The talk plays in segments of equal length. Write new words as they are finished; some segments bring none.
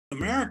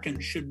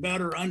Americans should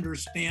better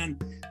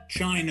understand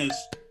China's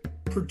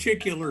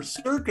particular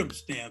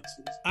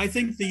circumstances. I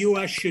think the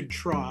U.S. should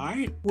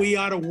try. We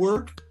ought to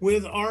work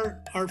with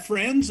our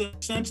friends,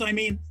 since I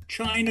mean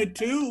China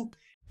too.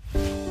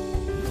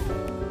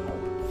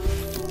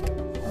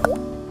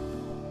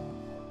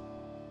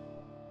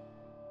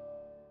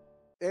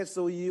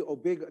 SOE or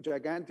big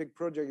gigantic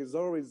project is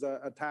always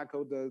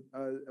tackled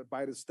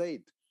by the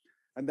state.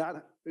 And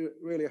that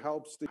really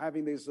helps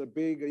having this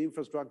big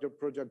infrastructure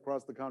project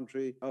across the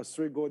country,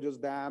 Three Gorges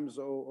dams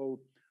or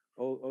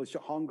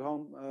Hong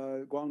Kong,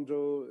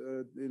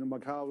 Guangzhou,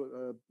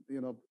 Macau,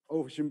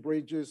 ocean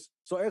bridges.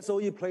 So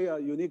SOE play a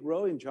unique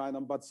role in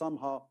China, but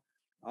somehow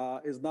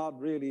is not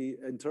really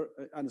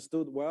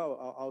understood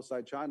well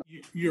outside China.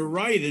 You're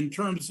right. In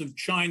terms of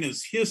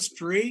China's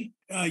history,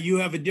 you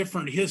have a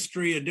different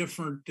history, a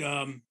different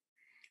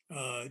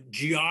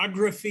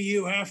geography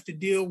you have to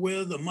deal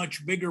with, a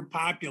much bigger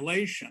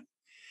population.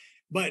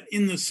 But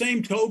in the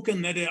same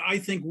token that I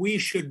think we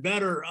should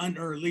better,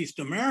 or at least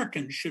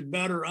Americans should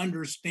better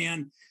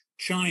understand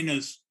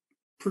China's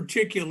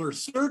particular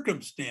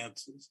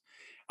circumstances,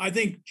 I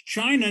think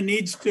China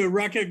needs to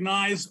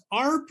recognize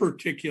our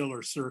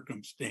particular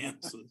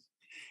circumstances.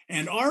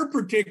 And our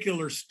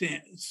particular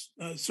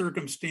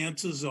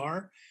circumstances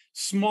are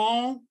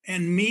small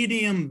and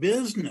medium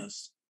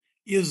business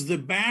is the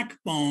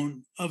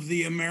backbone of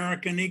the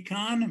American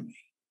economy.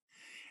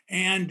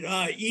 And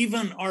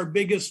even our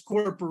biggest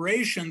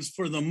corporations,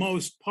 for the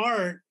most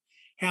part,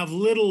 have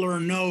little or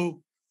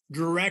no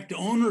direct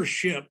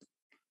ownership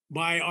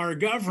by our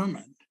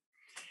government.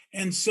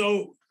 And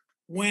so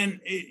when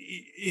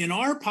in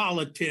our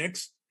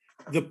politics,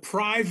 the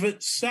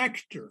private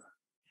sector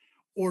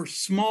or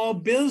small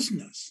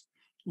business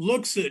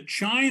looks at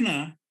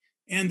China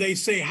and they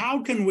say,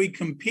 how can we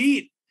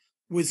compete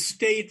with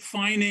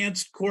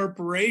state-financed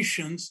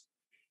corporations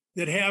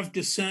that have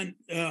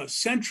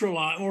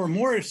centralized or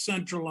more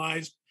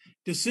centralized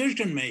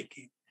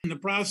decision-making? In the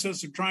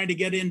process of trying to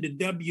get into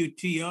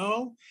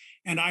WTO,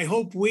 and I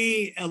hope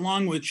we,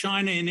 along with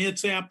China in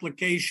its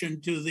application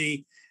to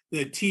the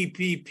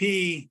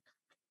TPP,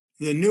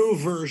 the new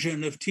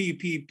version of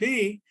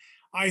TPP,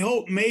 I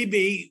hope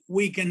maybe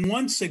we can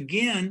once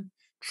again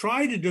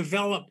try to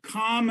develop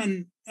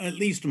common, at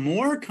least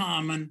more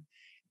common,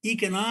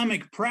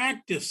 economic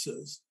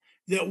practices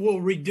that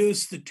will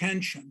reduce the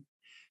tension.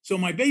 So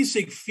my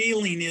basic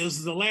feeling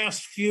is the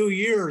last few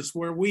years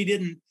where we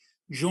didn't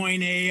join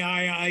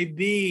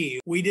AIIB,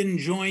 we didn't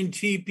join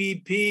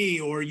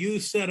TPP, or you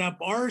set up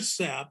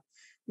RCEP,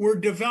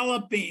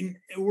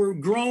 we're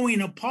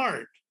growing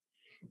apart.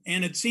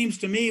 And it seems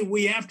to me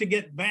we have to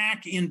get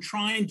back in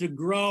trying to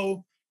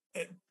grow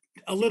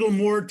a little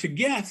more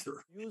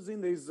together.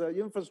 Using this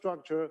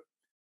infrastructure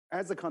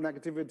as a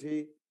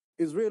connectivity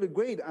is really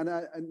great. And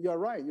you're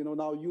right,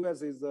 now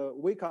US is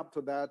wake up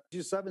to that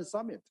G7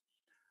 summit.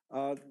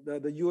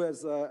 The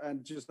US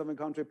and G7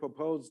 country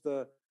proposed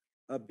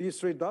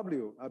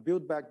B3W,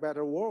 Build Back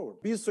Better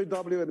World.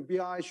 B3W and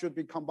BI should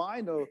be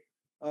combined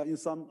in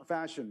some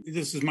fashion.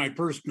 This is my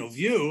personal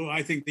view.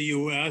 I think the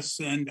US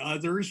and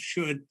others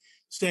should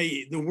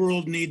say the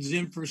world needs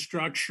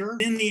infrastructure.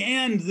 In the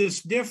end,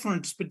 this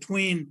difference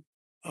between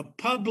a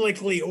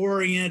publicly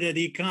oriented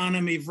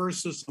economy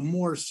versus a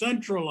more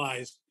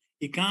centralized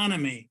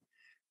economy,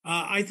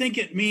 I think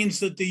it means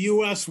that the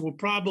US will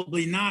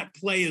probably not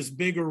play as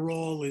big a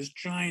role as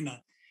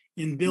China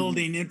in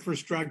building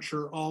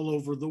infrastructure all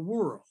over the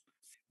world.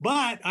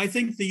 But I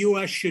think the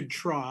US should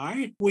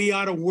try. We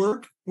ought to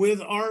work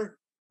with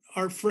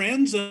our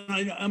friends.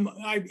 And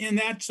in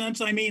that sense,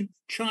 I mean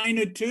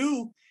China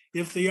too,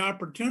 if the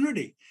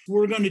opportunity.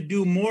 We're going to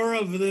do more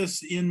of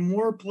this in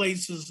more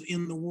places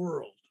in the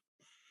world.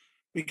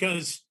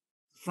 Because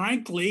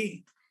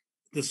frankly,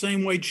 the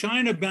same way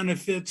China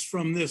benefits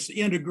from this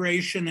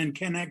integration and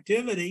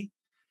connectivity,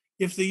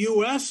 if the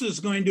US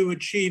is going to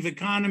achieve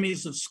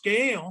economies of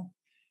scale,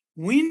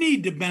 we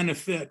need to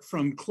benefit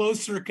from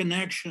closer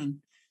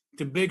connection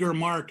to bigger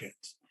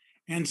markets.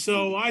 And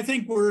so I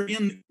think we're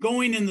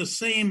going in the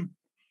same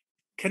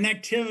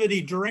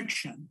connectivity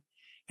direction.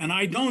 And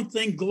I don't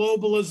think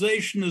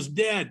globalization is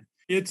dead.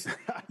 It's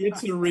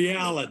a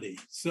reality.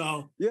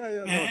 So,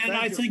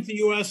 I think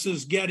the US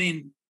is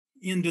getting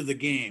into the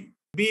game.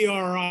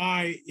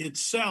 BRI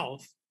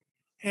itself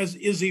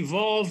is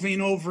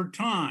evolving over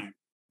time.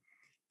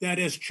 That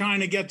as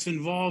China gets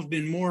involved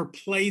in more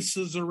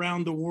places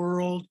around the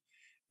world,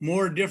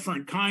 more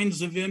different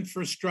kinds of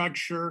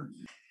infrastructure.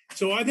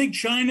 So I think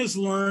China's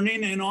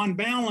learning, and on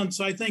balance,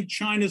 I think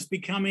China's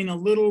becoming a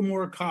little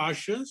more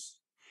cautious.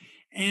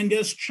 And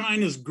as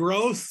China's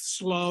growth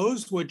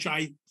slows, which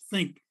I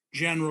think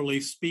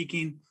generally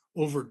speaking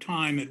over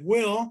time it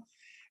will,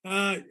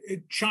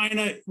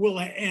 China will,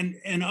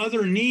 and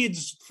other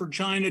needs for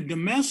China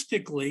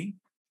domestically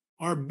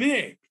are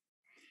big.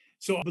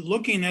 So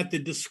looking at the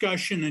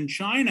discussion in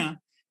China,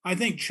 I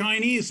think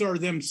Chinese are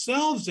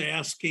themselves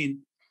asking,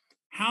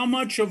 how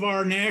much of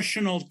our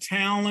national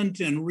talent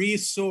and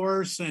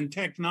resource and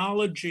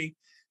technology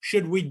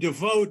should we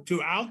devote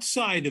to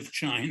outside of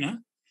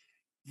China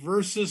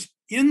versus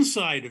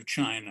inside of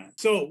China.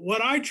 So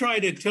what I try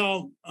to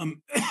tell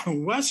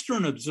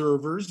Western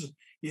observers,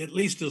 at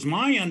least as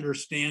my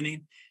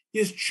understanding,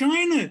 is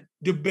China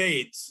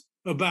debates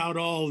about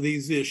all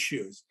these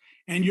issues,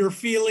 and you're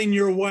feeling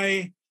your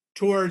way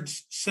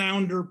towards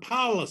sounder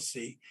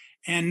policy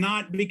and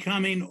not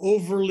becoming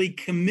overly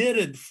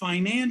committed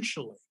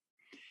financially.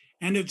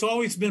 And it's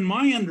always been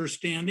my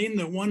understanding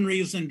that one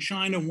reason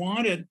China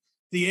wanted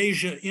the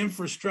Asia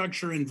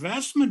Infrastructure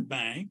Investment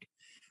Bank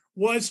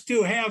was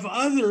to have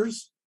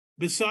others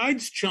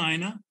besides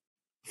China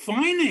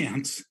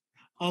finance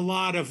a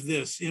lot of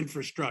this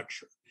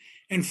infrastructure.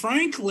 And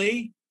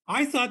frankly,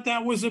 I thought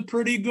that was a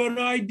pretty good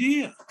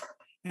idea.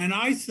 And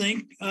I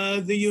think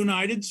the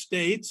United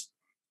States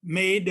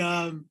made,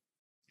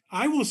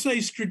 I will say,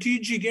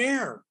 strategic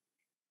error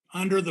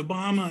under the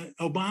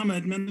Obama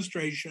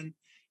administration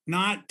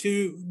not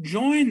to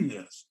join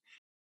this.